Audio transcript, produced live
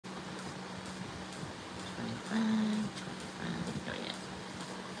Oh, yeah.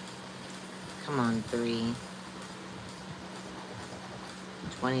 Come on, 3.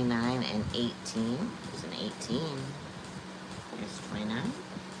 29 and 18. There's an 18. There's 29.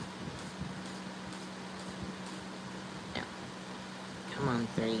 Yeah. Come on,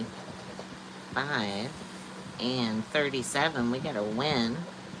 3. 5 and 37. We got a win.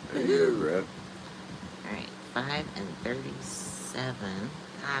 There you go, Brad. All right, 5 and 37.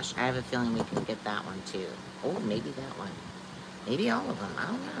 Gosh, I have a feeling we can get that one too. Oh, maybe that one. Maybe all of them. I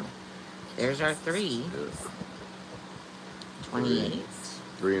don't know. There's our 3. Yeah. 28.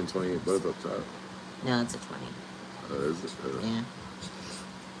 3 and 28, both up top. No, it's a 20. Is it? Yeah.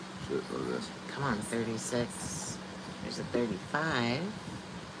 Shit, what is that? Come on, 36. There's a 35.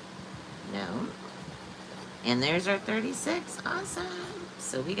 No. And there's our 36. Awesome.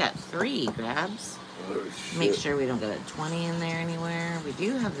 So we got 3 grabs. Oh, shit. Make sure we don't get a 20 in there anywhere. We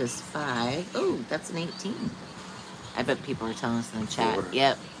do have this 5. Oh, that's an 18. I bet people are telling us in the chat. 4.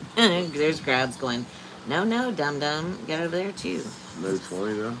 Yep. There's grabs going, no, no, dum-dum. Get over there, too. No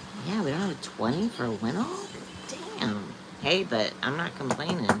 20, though? Yeah, we don't have a 20 for a win-all? Damn. Hey, but I'm not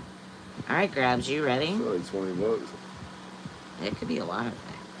complaining. All right, grabs, you ready? It's only 20 bucks. It could be a lot of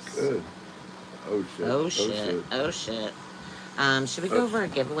things. Good. Oh, shit. Oh, shit. Oh, shit. Should we go over our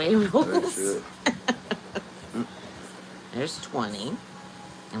giveaway rules? Oh, shit. There's 20.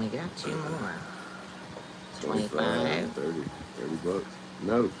 And we got 2 more. 25, 30 bucks.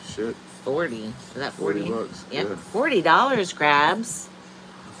 No, shit. 40. Is that 40? 40 bucks. Yep. Yeah. $40, grabs.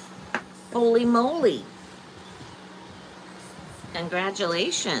 Holy moly.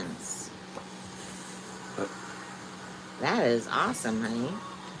 Congratulations. That is awesome, honey.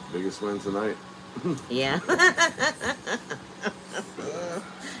 Biggest win tonight. Yeah.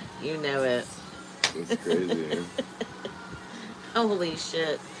 You know it. That's crazy, man. Holy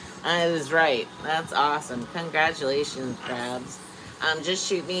shit. I was right. That's awesome. Congratulations, crabs. Just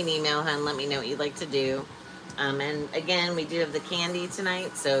shoot me an email, hun. Let me know what you'd like to do. And again, we do have the candy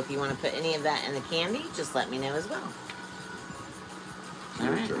tonight, so if you want to put any of that in the candy, just let me know as well. All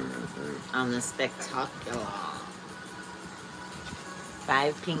right. On the spectacular.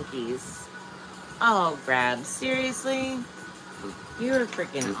 5 pinkies. Oh, grabs. Seriously? You are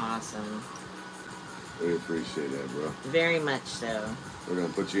freaking awesome. We appreciate that, bro. Very much so. We're going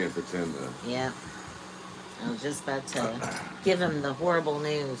to put you in for 10, though. Yep. I was just about to give him the horrible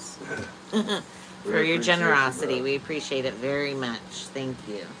news. For your generosity. We appreciate it very much. Thank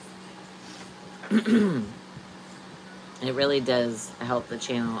you. It really does help the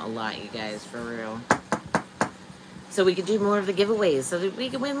channel a lot, you guys, for real. So we could do more of the giveaways so that we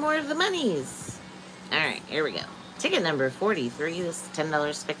can win more of the monies. All right, here we go. Ticket number 43, this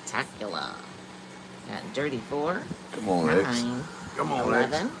 $10 spectacular. Got dirty 4. Come on, 9. X. Come on,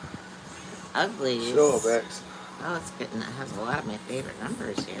 11. X. Uglies. Show up, X. Oh, it's good. And it has a lot of my favorite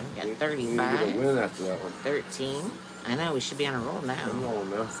numbers here. We got 35. You get a win after that one. 13. I know, we should be on a roll now. Come on,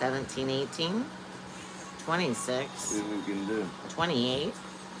 now. 17, 18. 26. See what we can do. 28.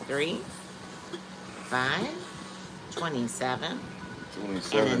 3. 5. 27.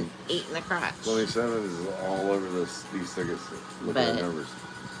 27. And an 8 in the crotch. 27 is all over these tickets. Look at the numbers.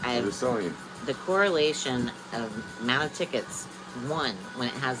 I'm just telling you. The correlation of amount of tickets won when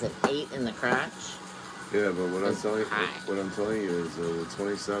it has an 8 in the crotch. Yeah, but what I'm telling you is the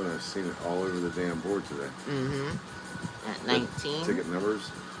 27. I've seen it all over the damn board today. Mm-hmm. At 19. Ticket numbers,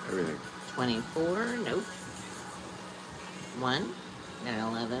 everything. 24. Nope. 1. At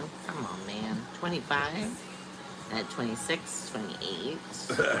 11. Come on, man. 25. At 26. 28.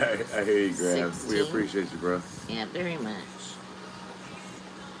 I hear you, Grab. 16. We appreciate you, bro. Yeah, very much.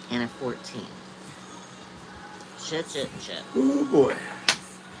 And a 14. Shit. Oh, boy.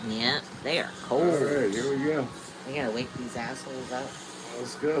 Yeah, they are cold. All right, here we go. We gotta wake these assholes up.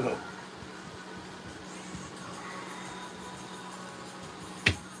 Let's go.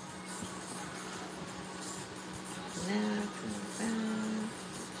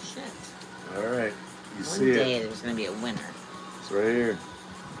 Shit. All right, you see it. One day there's gonna be a winner. It's right here.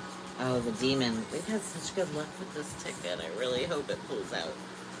 Oh, the demon. We've had such good luck with this ticket. I really hope it pulls out.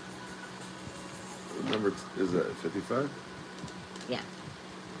 What number is that? 55? Yeah.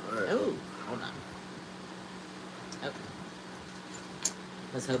 All right. Oh, hold on. Oh.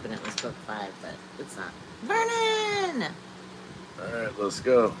 I was hoping it was book 5, but it's not. Vernon! All right, let's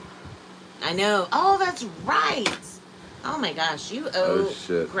go. I know. Oh, that's right. Oh my gosh, you owe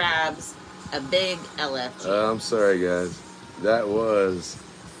Grabs a big LFG. I'm sorry, guys. That was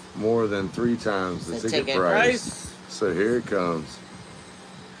more than 3 times the ticket price. So here it comes.